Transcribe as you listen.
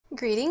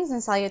Greetings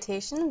and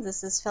salutations,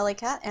 this is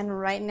Felicat, and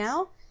right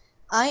now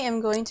I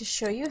am going to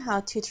show you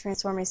how to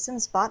transform a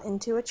Simbot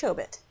into a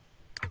Chobit.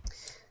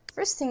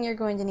 First thing you're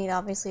going to need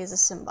obviously is a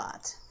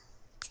Simbot.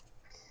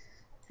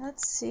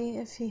 Let's see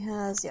if he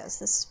has, yes,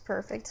 this is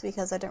perfect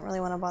because I don't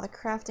really want to bother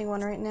crafting one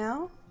right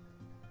now.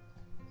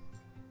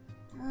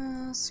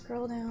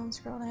 Scroll down,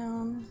 scroll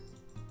down.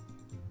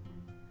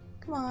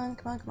 Come on,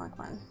 come on, come on,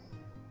 come on.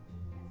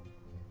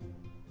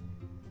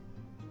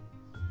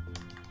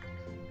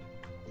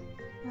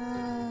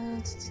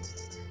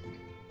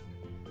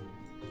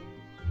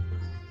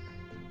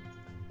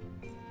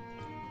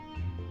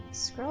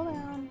 Scroll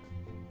down.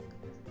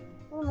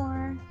 A little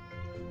more.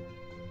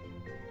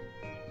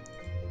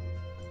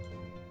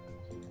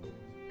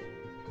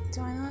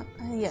 Do I not?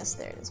 Yes,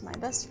 there it is, my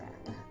best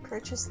friend.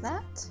 Purchase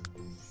that.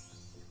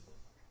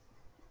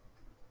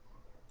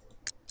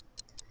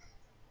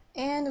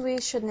 And we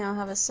should now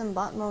have a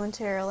Simbot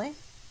momentarily.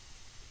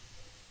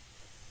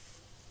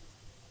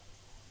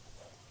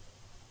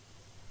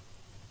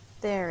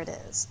 There it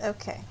is.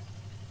 Okay.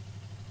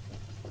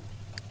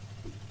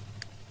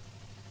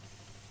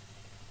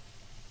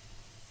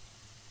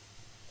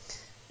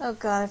 Oh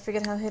god, I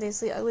forget how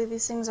hideously ugly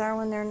these things are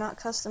when they're not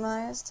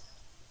customized.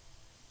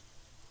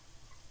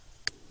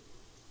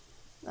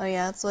 Oh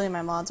yeah, it's loading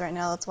my mods right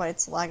now, that's why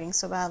it's lagging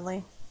so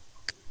badly.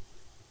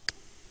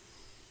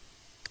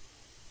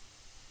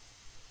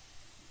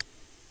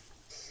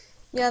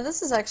 Yeah,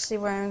 this is actually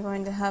where I'm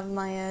going to have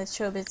my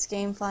Chobits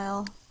game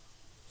file.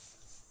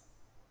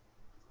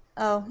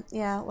 Oh,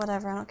 yeah,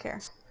 whatever, I don't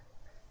care.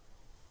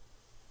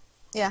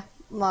 Yeah,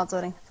 mods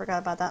loading, forgot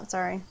about that,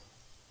 sorry.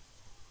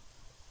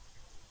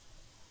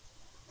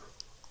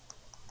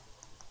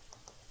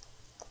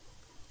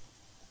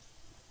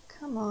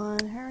 Come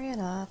on, hurry it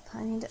up.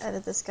 I need to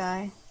edit this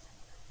guy.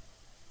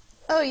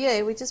 Oh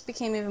yay, we just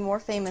became even more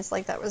famous,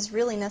 like that was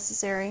really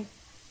necessary.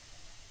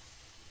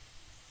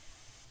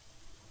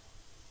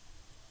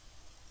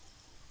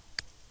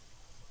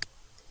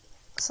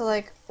 So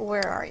like,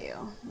 where are you?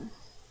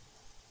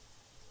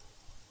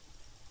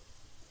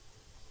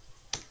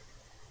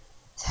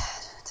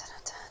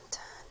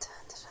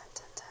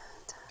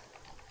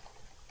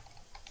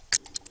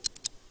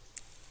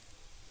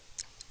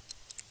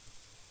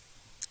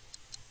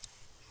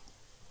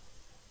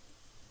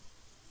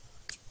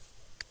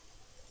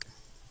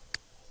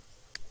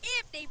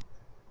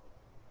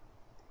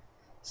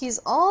 He's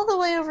all the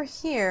way over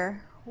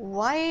here.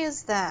 Why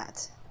is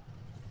that?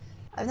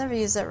 I've never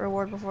used that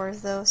reward before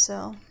though,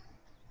 so...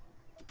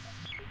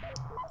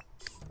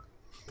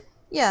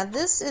 Yeah,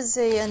 this is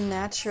a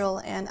natural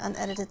and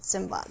unedited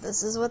Simbot.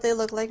 This is what they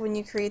look like when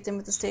you create them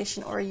with the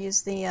station or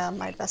use the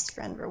My Best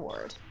Friend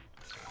reward.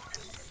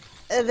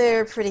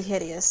 They're pretty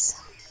hideous.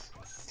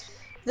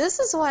 This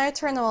is why I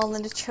turned them all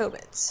into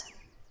Chobits.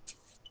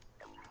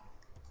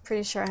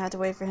 Pretty sure I had to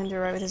wait for him to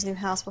arrive at his new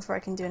house before I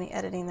can do any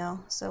editing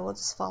though, so we'll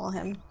just follow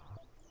him.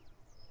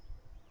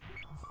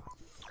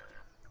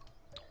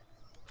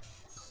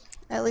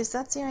 At least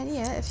that's the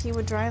idea, if he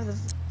would drive the...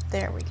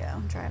 There we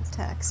go, drive the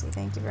taxi,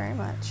 thank you very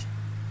much.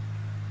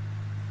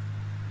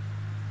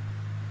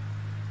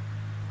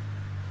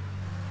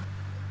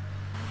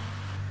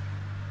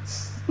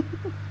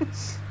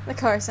 The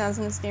car sounds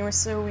in this game are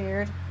so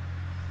weird.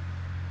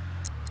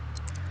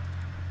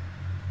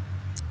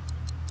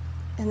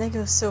 And they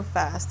go so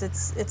fast,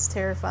 it's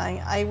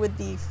terrifying. I would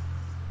be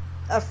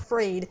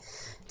afraid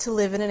to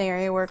live in an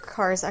area where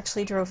cars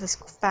actually drove as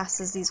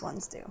fast as these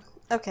ones do.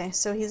 Okay,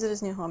 so he's at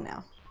his new home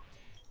now.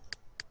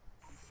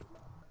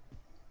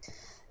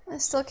 I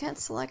still can't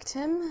select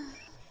him.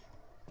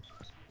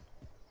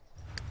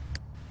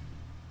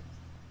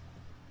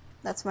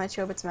 That's my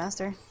Chobits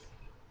master.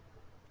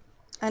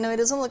 I know he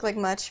doesn't look like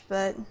much,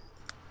 but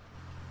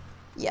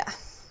yeah.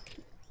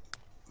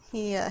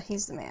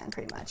 He's the man,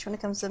 pretty much, when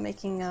it comes to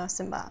making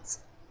Simbots.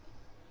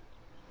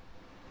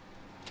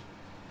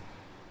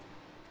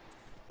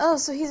 Oh,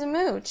 so he's a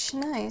mooch.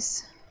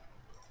 Nice.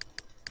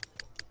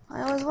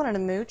 I always wanted a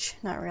mooch.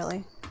 Not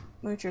really.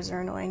 Moochers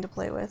are annoying to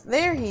play with.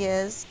 There he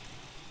is!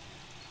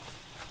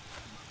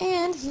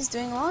 And he's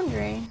doing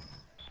laundry.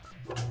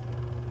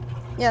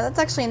 Yeah, that's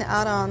actually an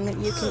add-on that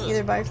you can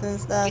either buy from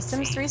the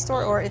Sims 3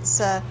 store or it's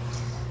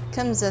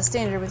comes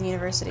standard with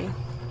University.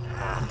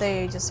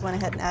 They just went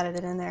ahead and added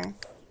it in there.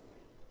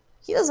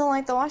 He doesn't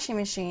like the washing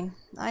machine.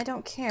 I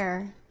don't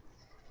care.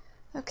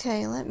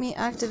 Okay, let me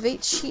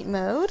activate cheat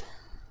mode.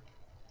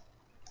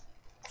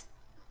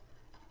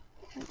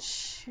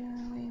 Which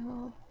we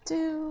will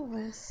do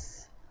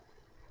with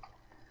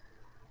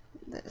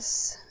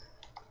this.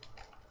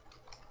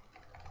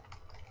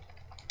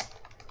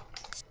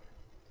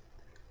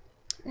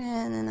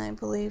 And then I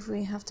believe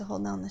we have to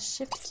hold down the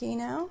shift key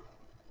now.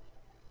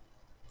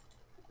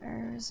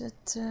 Or is it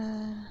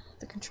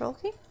the control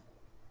key?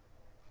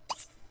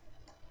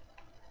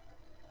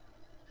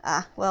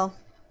 Ah, well,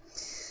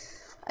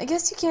 I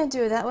guess you can't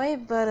do it that way,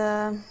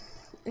 but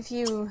if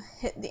you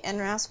hit the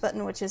NRAS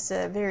button, which is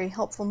a very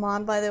helpful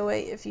mod, by the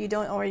way, if you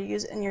don't already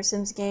use it in your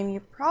Sims game, you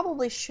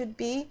probably should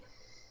be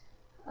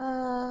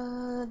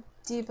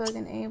debug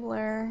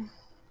enabler.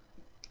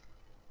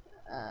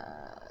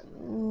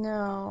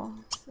 No.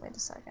 Wait a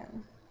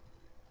second.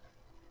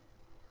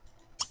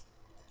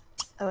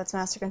 Oh, it's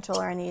master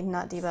controller I need,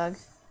 not debug.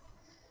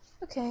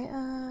 Okay,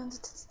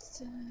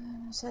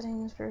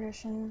 settings,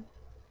 progression.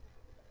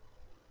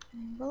 I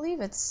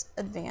believe it's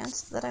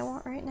advanced that I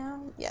want right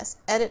now. Yes,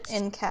 edit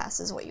in cast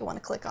is what you want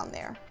to click on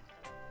there.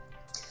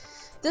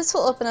 This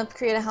will open up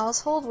create a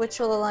household, which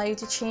will allow you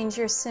to change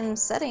your sim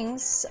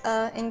settings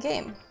in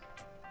game.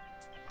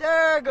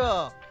 There you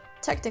go.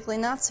 Technically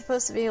not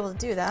supposed to be able to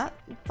do that,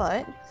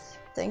 but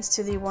thanks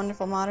to the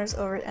wonderful modders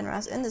over at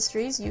NRAS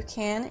Industries, you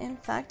can in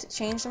fact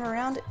change them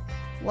around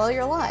while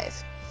you're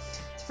live.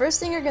 The first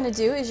thing you're going to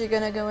do is you're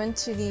going to go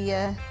into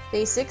the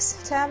basics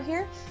tab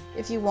here.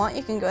 If you want,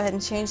 you can go ahead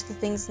and change the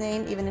thing's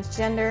name, even its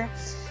gender.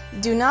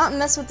 Do not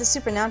mess with the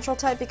supernatural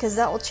type because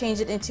that will change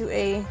it into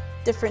a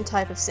different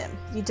type of sim.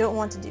 You don't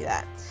want to do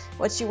that.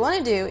 What you want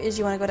to do is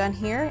you want to go down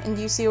here and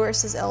you see where it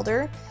says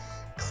elder.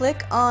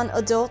 Click on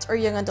adult or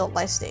young adult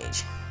life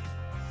stage.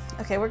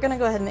 Okay, we're going to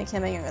go ahead and make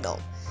him a young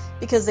adult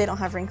because they don't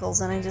have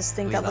wrinkles and I just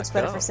think that looks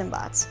better for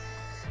Simbots.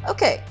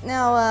 Okay,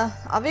 now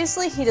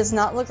obviously he does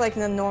not look like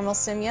the normal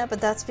sim yet, but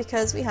that's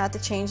because we had to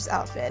change his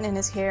outfit and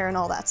his hair and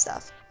all that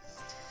stuff.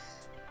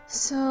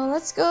 So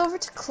let's go over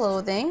to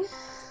clothing.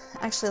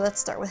 Actually, let's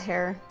start with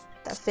hair.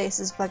 That face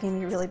is bugging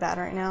me really bad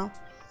right now.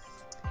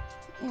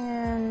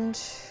 And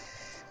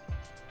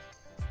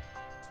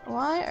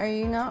why are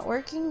you not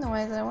working the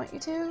way that I want you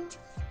to?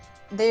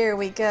 There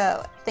we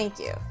go. Thank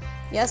you.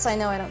 Yes, I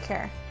know I don't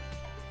care.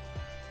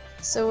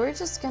 So we're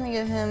just gonna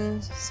give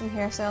him some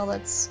hairstyle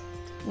that's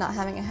not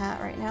having a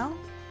hat right now.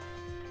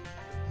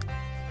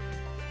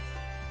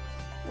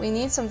 We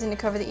need something to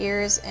cover the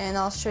ears, and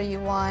I'll show you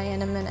why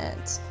in a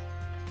minute.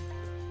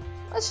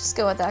 Let's just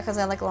go with that because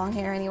I like long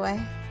hair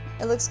anyway.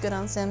 It looks good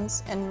on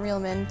Sims, and real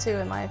men too,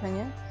 in my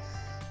opinion.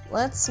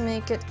 Let's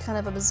make it kind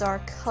of a bizarre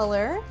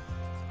color.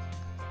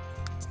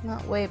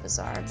 Not way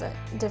bizarre, but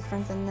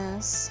different than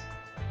this.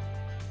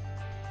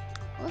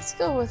 Let's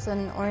go with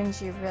an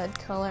orangey red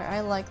color.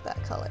 I like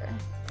that color.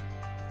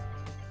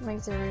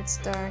 Make the roots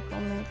dark.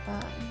 We'll make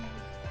that.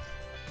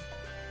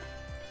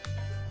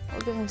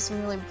 We'll give him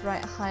some really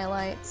bright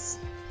highlights.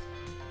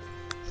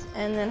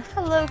 And then,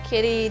 hello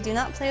kitty, do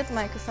not play with the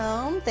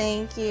microphone.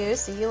 Thank you.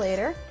 See you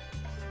later.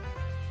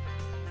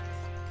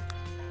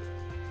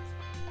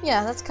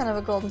 Yeah, that's kind of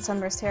a golden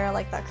sunburst hair. I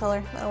like that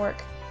color. That'll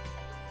work.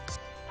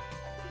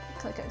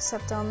 Click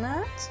accept on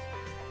that.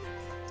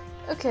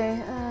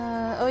 Okay,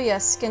 oh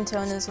yes, skin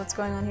tone is what's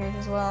going on here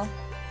as well.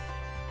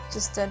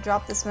 Just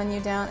drop this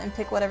menu down and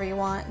pick whatever you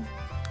want.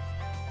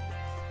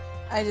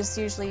 I just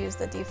usually use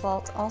the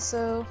default.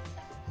 Also,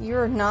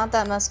 you're not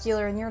that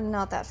muscular and you're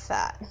not that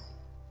fat.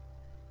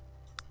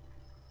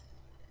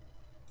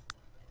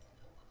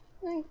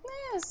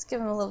 Let's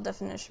give him a little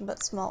definition,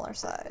 but smaller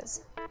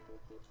size.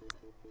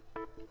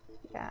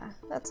 Yeah,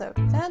 that's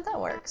okay. That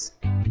works.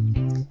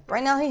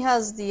 Right now he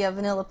has the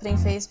vanilla pudding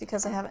face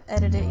because I haven't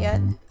edited it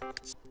yet.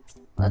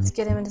 Let's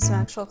get him into some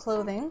actual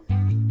clothing.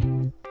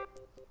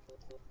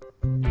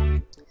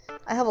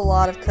 I have a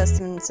lot of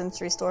custom Sims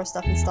 3 store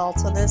stuff installed,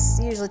 so this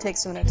usually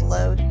takes a minute to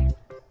load.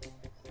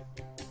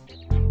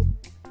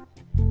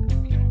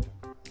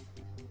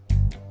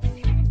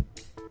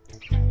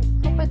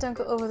 Hope I don't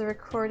go over the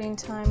recording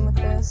time with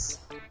this.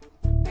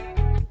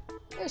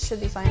 It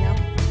should be fine now.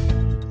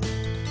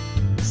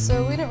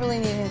 So we don't really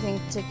need anything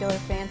particular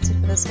fancy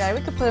for this guy. We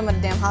could put him in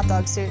a damn hot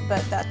dog suit,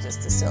 but that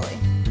just is silly.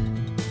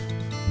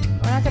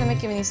 We're not going to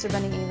make him an Easter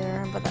Bunny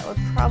either, but that would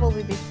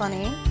probably be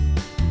funny.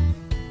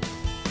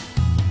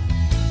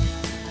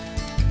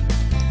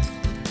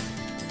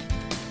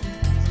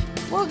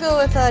 We'll go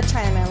with a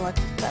Chinaman look.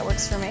 That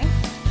works for me.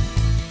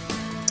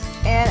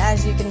 And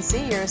as you can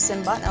see, your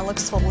Simbot now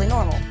looks totally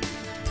normal.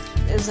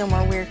 There's no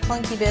more weird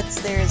clunky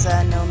bits, there's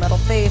no metal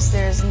face,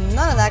 there's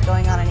none of that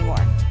going on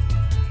anymore.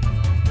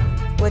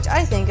 Which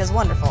I think is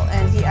wonderful,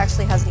 and he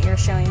actually has an ear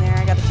showing there.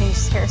 I gotta change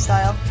his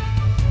hairstyle.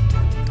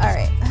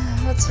 Alright,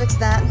 let's fix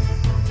that.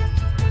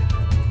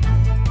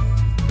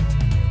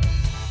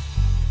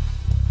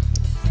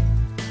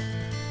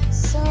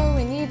 So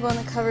we need one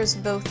that covers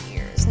both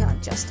ears,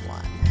 not just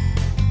one.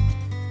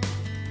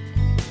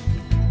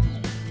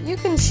 You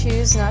can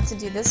choose not to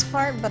do this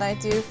part, but I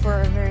do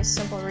for a very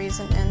simple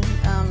reason, and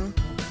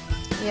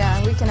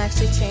yeah, we can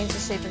actually change the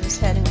shape of his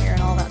head and ear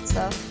and all that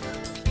stuff.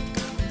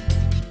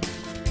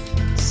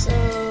 So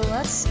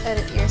let's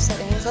edit ear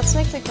settings. Let's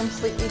make it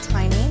completely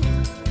tiny.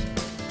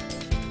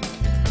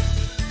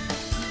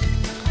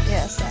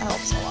 Yes, that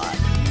helps a lot.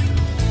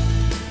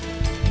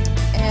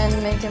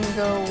 And make him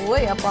go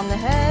way up on the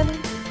head.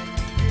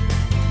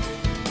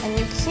 And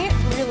you can't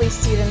really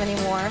see them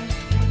anymore,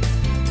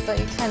 but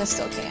you kind of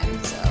still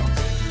can, so.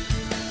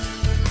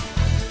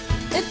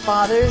 It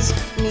bothers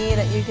me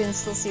that you can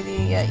still see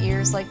the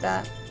ears like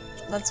that.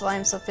 That's why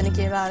I'm so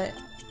finicky about it.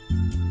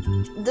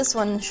 This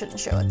one shouldn't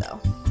show it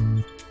though.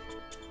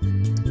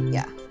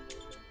 Yeah.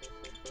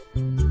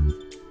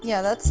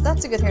 Yeah, that's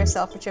a good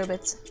hairstyle for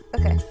Chobits.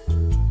 Okay.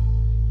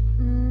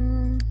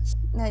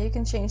 Now you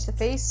can change the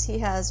face. He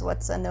has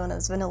what's known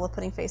as vanilla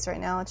pudding face right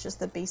now. It's just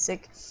the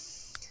basic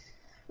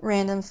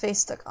random face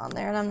stuck on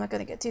there, and I'm not going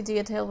to get too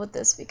detailed with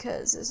this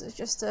because this is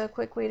just a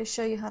quick way to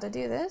show you how to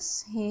do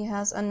this. He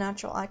has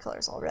unnatural eye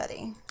colors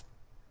already.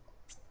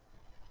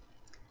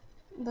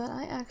 But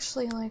I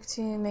actually like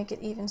to make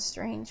it even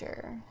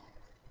stranger.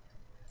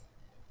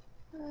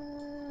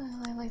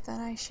 I like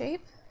that eye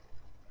shape.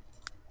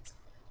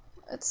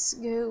 Let's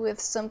go with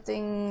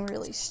something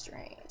really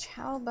strange.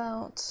 How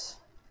about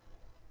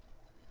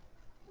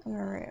a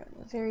maroon?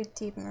 A very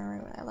deep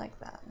maroon. I like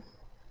that.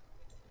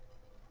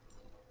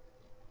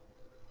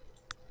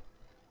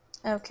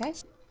 Okay.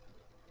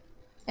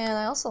 And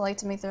I also like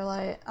to make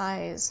their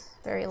eyes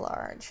very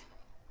large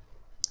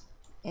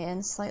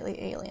and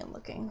slightly alien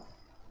looking.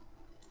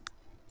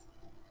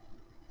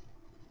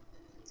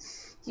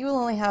 You will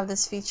only have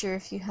this feature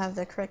if you have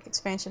the correct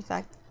expansion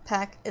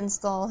pack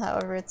installed,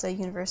 however it's a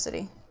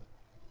university.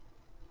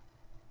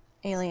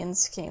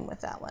 Aliens came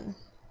with that one.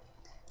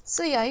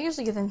 So yeah, I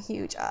usually give them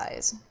huge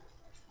eyes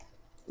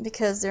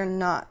because they're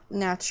not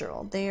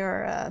natural. They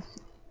are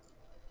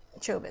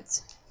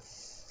Chobits.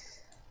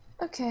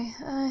 Okay,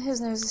 his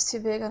nose is too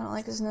big. I don't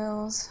like his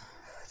nose.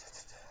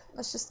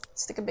 Let's just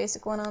stick a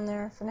basic one on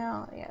there for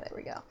now. Yeah, there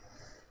we go.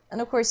 And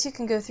of course you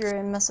can go through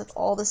and mess with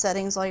all the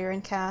settings while you're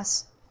in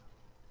CAS.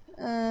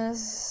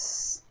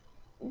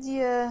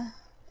 Yeah.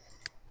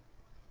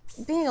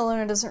 Being a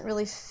loner doesn't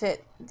really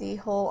fit the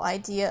whole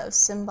idea of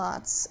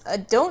Simbots.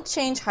 Don't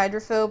change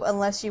hydrophobe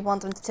unless you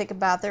want them to take a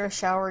bath or a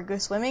shower or go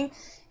swimming,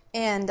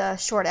 and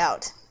short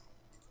out.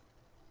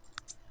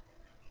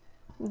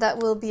 That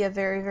will be a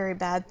very, very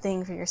bad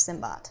thing for your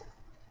Simbot.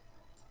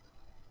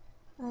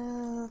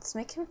 Let's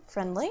make him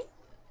friendly.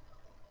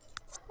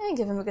 And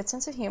give him a good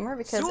sense of humor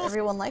because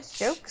everyone likes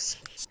jokes.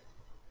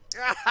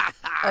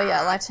 Oh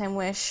yeah, lifetime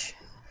wish.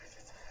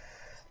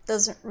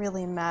 Doesn't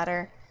really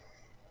matter.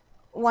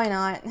 Why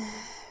not?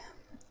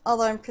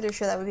 Although I'm pretty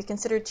sure that would be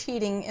considered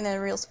cheating in a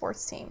real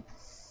sports team.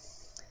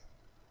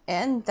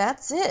 And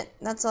that's it.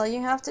 That's all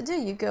you have to do.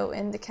 You go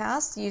into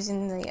CAS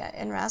using the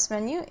NRAS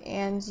menu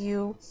and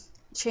you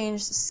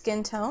change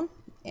skin tone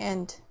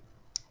and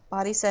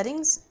body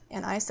settings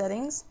and eye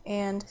settings.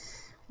 And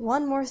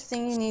one more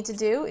thing you need to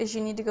do is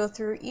you need to go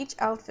through each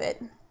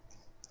outfit.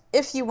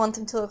 If you want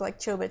them to look like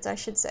Chobits, I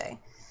should say.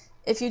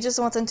 If you just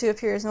want them to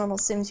appear as normal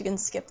Sims, you can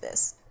skip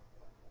this.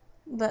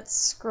 But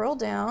scroll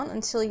down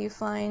until you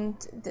find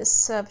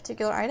this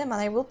particular item,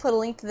 and I will put a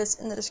link to this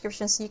in the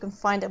description so you can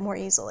find it more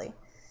easily.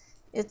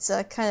 It's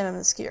kind of an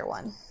obscure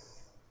one.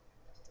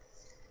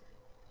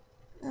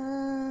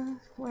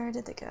 Where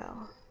did they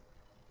go?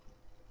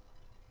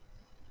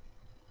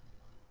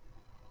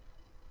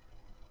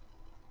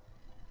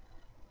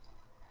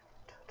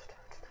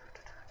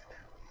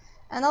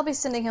 And I'll be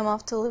sending him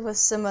off to live with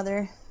some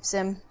other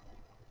Sim.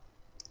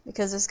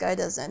 Because this guy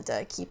doesn't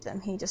keep them.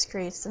 He just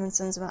creates them and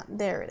sends them out.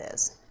 There it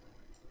is.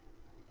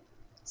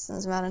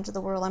 Sends them out into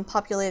the world. I'm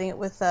populating it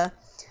with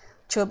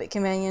Chobit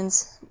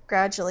companions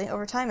gradually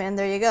over time, and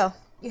there you go.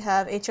 You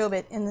have a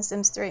Chobit in The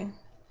Sims 3.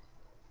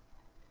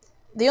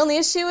 The only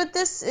issue with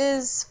this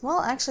is,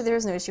 well, actually there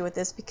is no issue with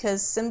this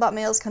because Simbot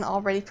males can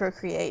already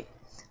procreate.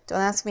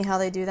 Don't ask me how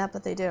they do that,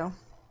 but they do.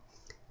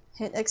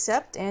 Hit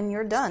accept, and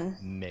you're done.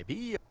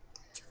 Maybe.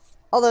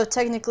 Although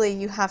technically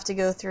you have to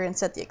go through and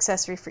set the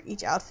accessory for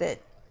each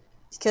outfit,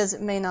 because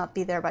it may not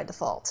be there by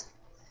default.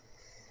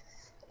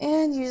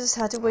 And you just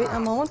have to wait a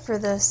moment for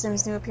the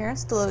Sims new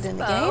appearance to load in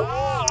the game.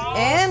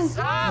 And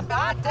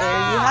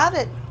there you have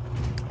it.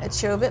 A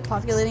Chobit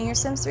populating your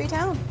Sims 3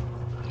 town.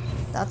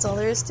 That's all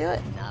there is to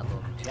it.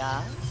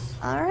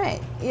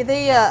 Alright.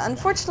 They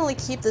unfortunately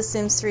keep the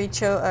Sims 3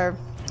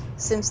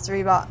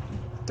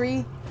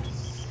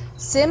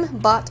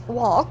 Simbot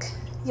walk.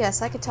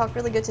 Yes, I could talk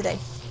really good today.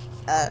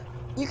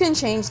 You can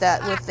change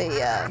that with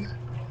the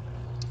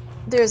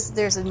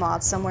there's a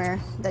mod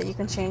somewhere that you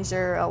can change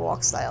their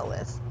walk style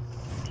with.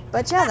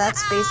 But yeah,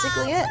 that's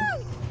basically it.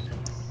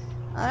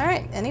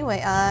 Alright,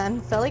 anyway, I'm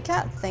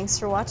Fellycat. Thanks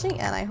for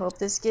watching, and I hope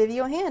this gave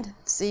you a hand.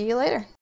 See you later.